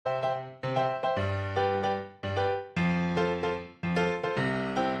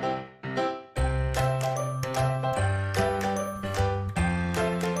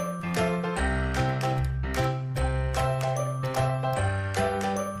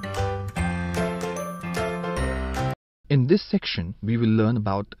In this section, we will learn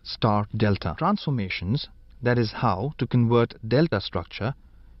about star-delta transformations, that is how to convert delta structure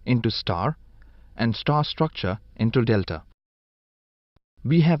into star and star structure into delta.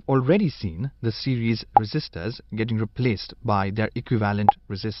 We have already seen the series resistors getting replaced by their equivalent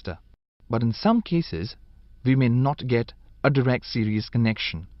resistor. But in some cases, we may not get a direct series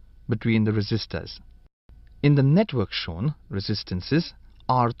connection between the resistors. In the network shown, resistances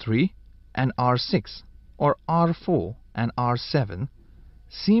R3 and R6 or R4 and R7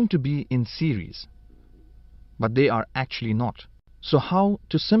 seem to be in series, but they are actually not. So how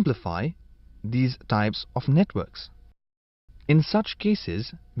to simplify these types of networks? In such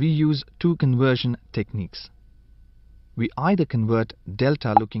cases, we use two conversion techniques. We either convert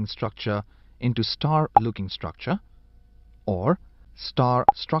delta-looking structure into star-looking structure or star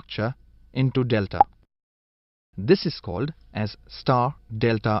structure into delta. This is called as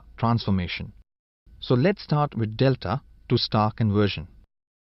star-delta transformation. So let's start with delta to star conversion.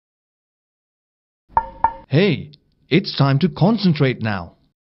 Hey, it's time to concentrate now.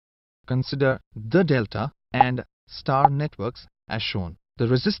 Consider the delta and star networks as shown. The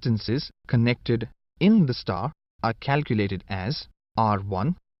resistances connected in the star are calculated as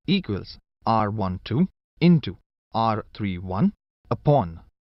R1 equals R12 into R31 upon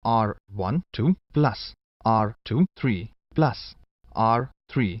R12 plus R23 plus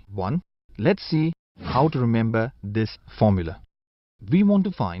R31. Let's see how to remember this formula. We want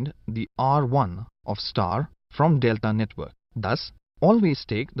to find the R1 of star from delta network. Thus, always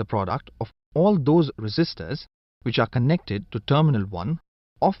take the product of all those resistors which are connected to terminal 1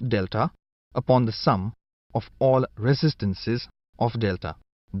 of delta upon the sum of all resistances of delta.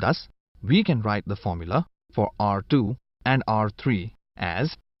 Thus, we can write the formula for R2 and R3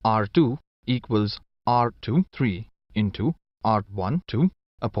 as R2 equals R23 into R12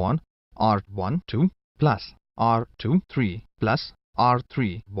 upon R12 plus R23 plus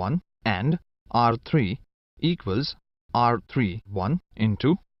R31 and R3 equals R31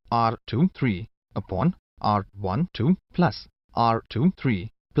 into R23 upon R12 plus R23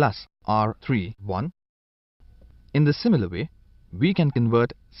 plus R31. In the similar way, we can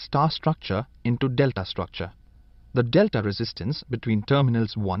convert star structure into delta structure. The delta resistance between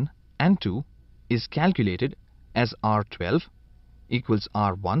terminals 1 and 2 is calculated as R12 equals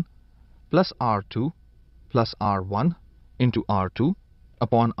R1 plus R2 plus R1 into R2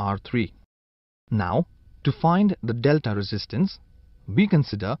 upon R3. Now, to find the delta resistance, we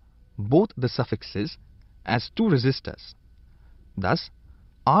consider both the suffixes as two resistors. Thus,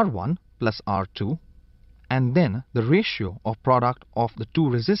 R1 plus R2 and then the ratio of product of the two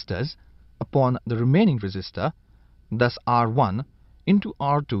resistors upon the remaining resistor, thus R1 into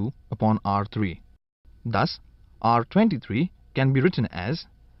R2 upon R3. Thus, R23 can be written as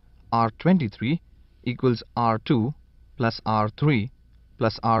R23 equals R2 plus R3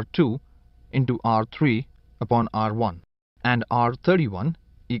 plus R2 into R3 upon R1, and R31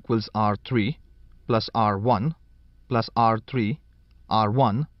 equals R3 plus R1 plus R3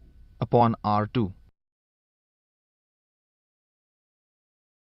 R1 upon R2.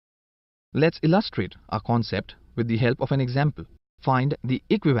 Let's illustrate our concept with the help of an example. Find the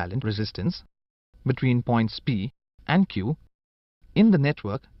equivalent resistance between points P and Q in the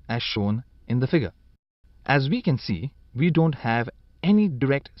network as shown in the figure. As we can see, we don't have any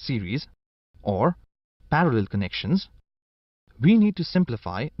direct series or parallel connections. We need to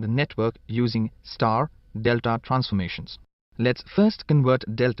simplify the network using star-delta transformations. Let's first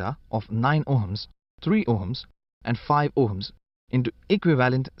convert delta of 9 ohms, 3 ohms and 5 ohms into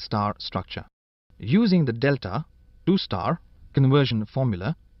equivalent star structure. Using the delta to star conversion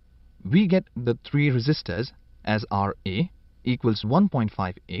formula, we get the three resistors as Ra equals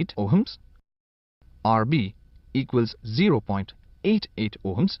 1.58 ohms, Rb equals 0.88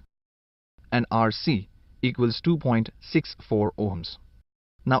 ohms, and Rc equals 2.64 ohms.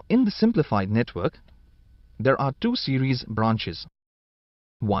 Now in the simplified network, there are two series branches,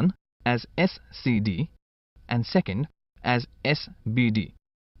 one as SCD and second as SBD.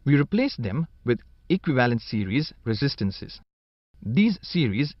 We replace them with equivalent series resistances. These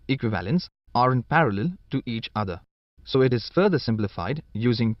series equivalents are in parallel to each other, so it is further simplified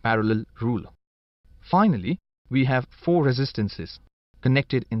using parallel rule. Finally, we have 4 resistances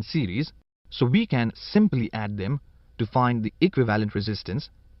connected in series, so we can simply add them to find the equivalent resistance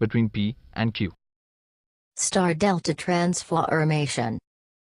between P and Q. Star-delta transformation.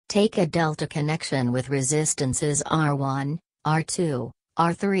 Take a delta connection with resistances R1, R2,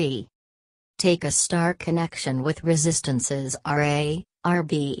 R3. Take a star connection with resistances Ra,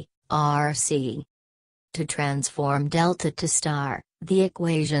 Rb, Rc. To transform delta to star, the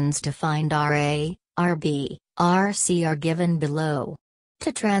equations to find Ra, Rb, R, C are given below.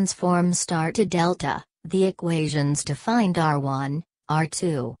 To transform star to delta, the equations to find R1,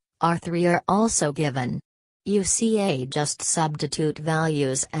 R2, R3 are also given. UCA just substitute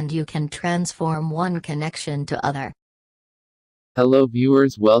values and you can transform one connection to other. Hello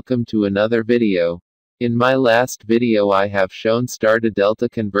viewers, welcome to another video. In my last video I have shown star to delta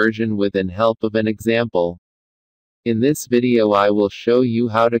conversion with the help of an example. In this video I will show you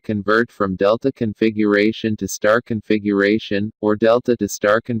how to convert from delta configuration to star configuration, or delta to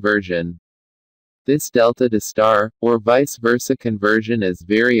star conversion. This delta to star, or vice versa conversion is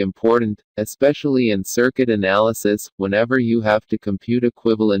very important, especially in circuit analysis, whenever you have to compute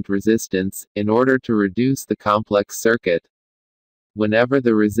equivalent resistance, in order to reduce the complex circuit. Whenever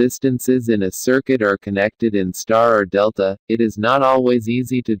the resistances in a circuit are connected in star or delta, it is not always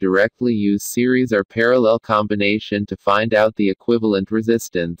easy to directly use series or parallel combination to find out the equivalent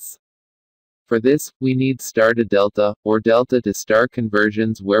resistance. For this, we need star to delta, or delta to star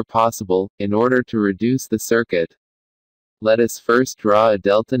conversions where possible, in order to reduce the circuit. Let us first draw a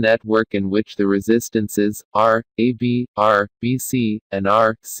delta network in which the resistances R, AB, R, BC, and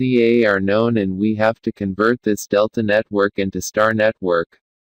R, CA are known, and we have to convert this delta network into star network.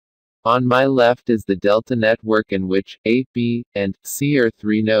 On my left is the delta network in which A, B, and C are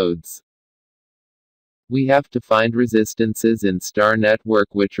three nodes. We have to find resistances in star network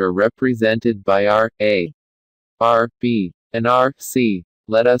which are represented by R, A, R, B, and R, C.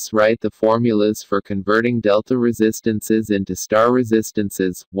 Let us write the formulas for converting delta resistances into star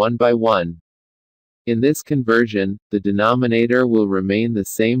resistances, one by one. In this conversion, the denominator will remain the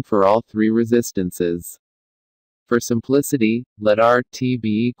same for all three resistances. For simplicity, let RT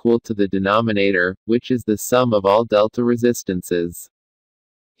be equal to the denominator, which is the sum of all delta resistances.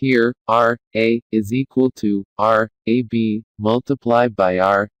 Here, R, A, is equal to R, AB, multiplied by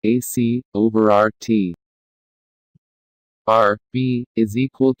R, AC, over RT. R, B, is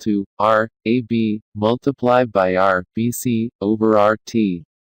equal to R, AB, multiplied by R, BC, over RT.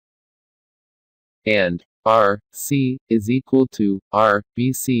 And R, C, is equal to R,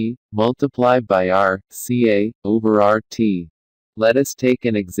 BC, multiplied by R, CA, over RT. Let us take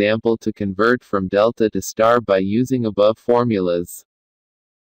an example to convert from delta to star by using above formulas.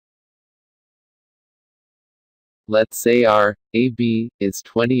 Let's say R, AB, is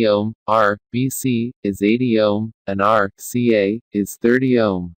 20 ohm, R, BC, is 80 ohm, and R, CA, is 30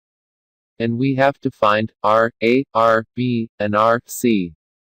 ohm. And we have to find R, A, R, B, and R, C.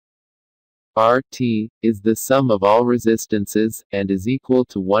 RT, is the sum of all resistances, and is equal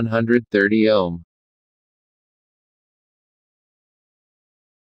to 130 ohm.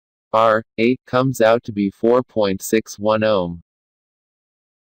 R, A, comes out to be 4.61 ohm.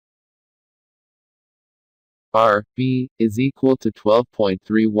 R, B, is equal to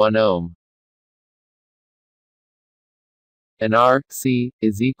 12.31 ohm. And R, C,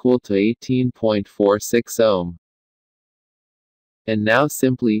 is equal to 18.46 ohm. And now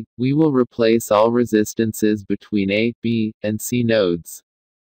simply, we will replace all resistances between A, B, and C nodes.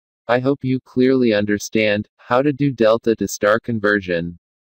 I hope you clearly understand how to do delta to star conversion.